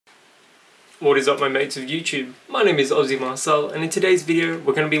What is up, my mates of YouTube? My name is Aussie Marcel, and in today's video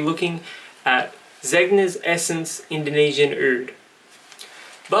we're going to be looking at Zegna's Essence Indonesian Oud.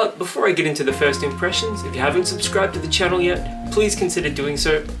 But before I get into the first impressions, if you haven't subscribed to the channel yet, please consider doing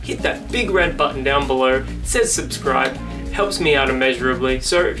so. Hit that big red button down below, it says subscribe, helps me out immeasurably,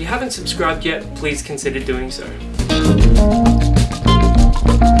 so if you haven't subscribed yet, please consider doing so.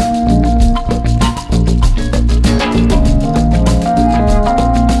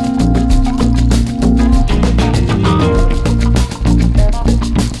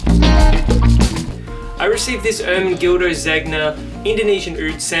 I received this Ermenegildo Zegna Indonesian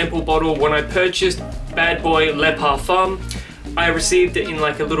Oud sample bottle when I purchased Bad Boy Le Parfum. I received it in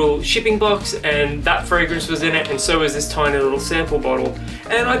like a little shipping box, and that fragrance was in it, and so was this tiny little sample bottle.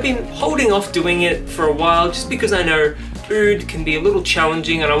 And I've been holding off doing it for a while just because I know oud can be a little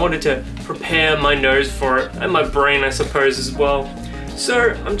challenging, and I wanted to prepare my nose for it, and my brain I suppose as well.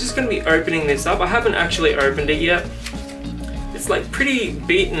 So I'm just going to be opening this up. I haven't actually opened it yet. It's like pretty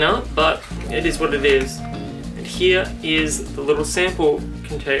beaten up, but it is what it is. And here is the little sample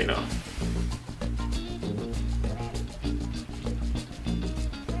container.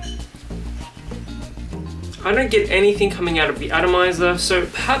 I don't get anything coming out of the atomizer, so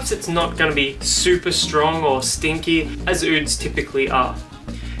perhaps it's not going to be super strong or stinky as ouds typically are.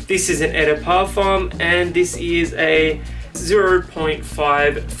 This is an Eau de Parfum, and this is a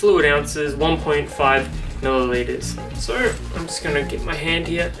 0.5 fluid ounces, 1.5 milliliters. So I'm just going to get my hand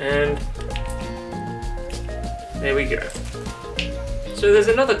here, and there we go. So there's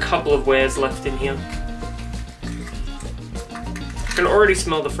another couple of wears left in here. I can already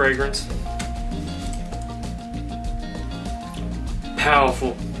smell the fragrance.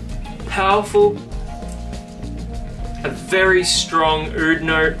 Powerful. Powerful. A very strong oud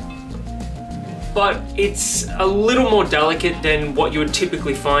note, but it's a little more delicate than what you would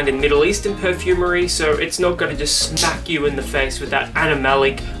typically find in Middle Eastern perfumery, so it's not going to just smack you in the face with that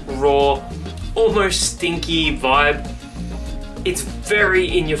animalic, raw, almost stinky vibe. It's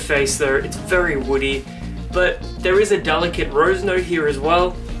very in your face though, it's very woody, but there is a delicate rose note here as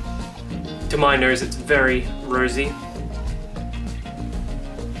well. To my nose, it's very rosy.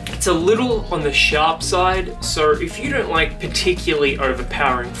 It's a little on the sharp side, so if you don't like particularly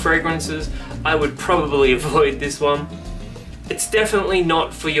overpowering fragrances, I would probably avoid this one. It's definitely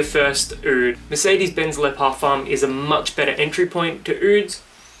not for your first oud. Mercedes-Benz Le Parfum is a much better entry point to ouds.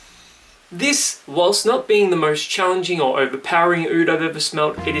 This, whilst not being the most challenging or overpowering oud I've ever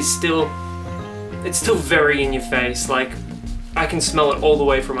smelled, it's still very in your face. Like, I can smell it all the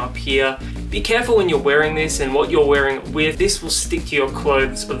way from up here. Be careful when you're wearing this and what you're wearing it with. This will stick to your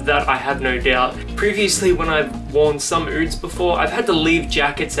clothes, of that I have no doubt. Previously, when I've worn some ouds before, I've had to leave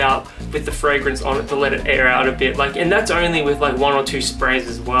jackets out with the fragrance on it to let it air out a bit, and that's only with like 1 or 2 sprays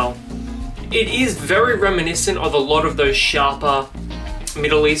as well. It is very reminiscent of a lot of those sharper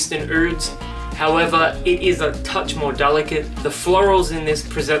Middle Eastern ouds. However, it is a touch more delicate. The florals in this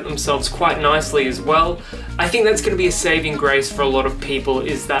present themselves quite nicely as well. I think that's going to be a saving grace for a lot of people,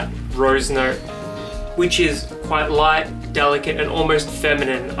 is that rose note, which is quite light, delicate, and almost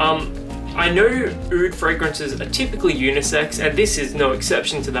feminine. I know oud fragrances are typically unisex, and this is no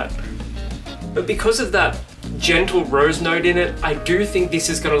exception to that. But because of that gentle rose note in it, I do think this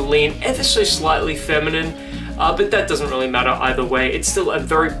is going to lean ever so slightly feminine. But that doesn't really matter either way. It's still a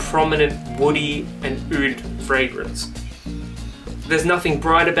very prominent woody and oud fragrance. There's nothing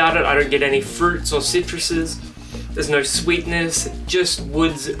bright about it. I don't get any fruits or citruses. There's no sweetness, just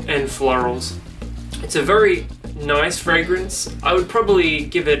woods and florals. It's a very nice fragrance. I would probably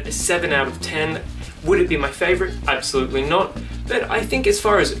give it a 7 out of 10. Would it be my favorite? Absolutely not. But I think as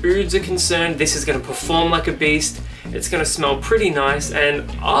far as ouds are concerned, this is going to perform like a beast. It's going to smell pretty nice, and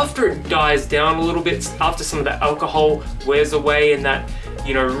after it dies down a little bit, after some of the alcohol wears away and that,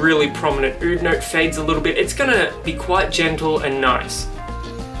 you know, really prominent oud note fades a little bit, it's going to be quite gentle and nice.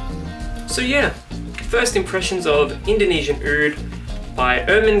 So yeah, first impressions of Indonesian Oud by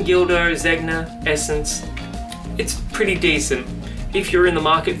Ermenegildo Zegna Essence. It's pretty decent. If you're in the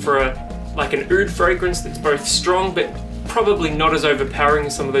market for an oud fragrance that's both strong but probably not as overpowering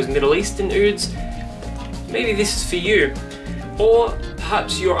as some of those Middle Eastern ouds, maybe this is for you. Or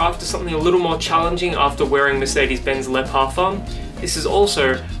perhaps you're after something a little more challenging after wearing Mercedes-Benz Le Parfum. This is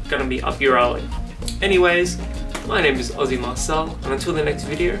also going to be up your alley. Anyways, my name is Aussie Marcel, and until the next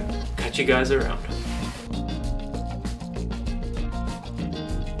video, catch you guys around.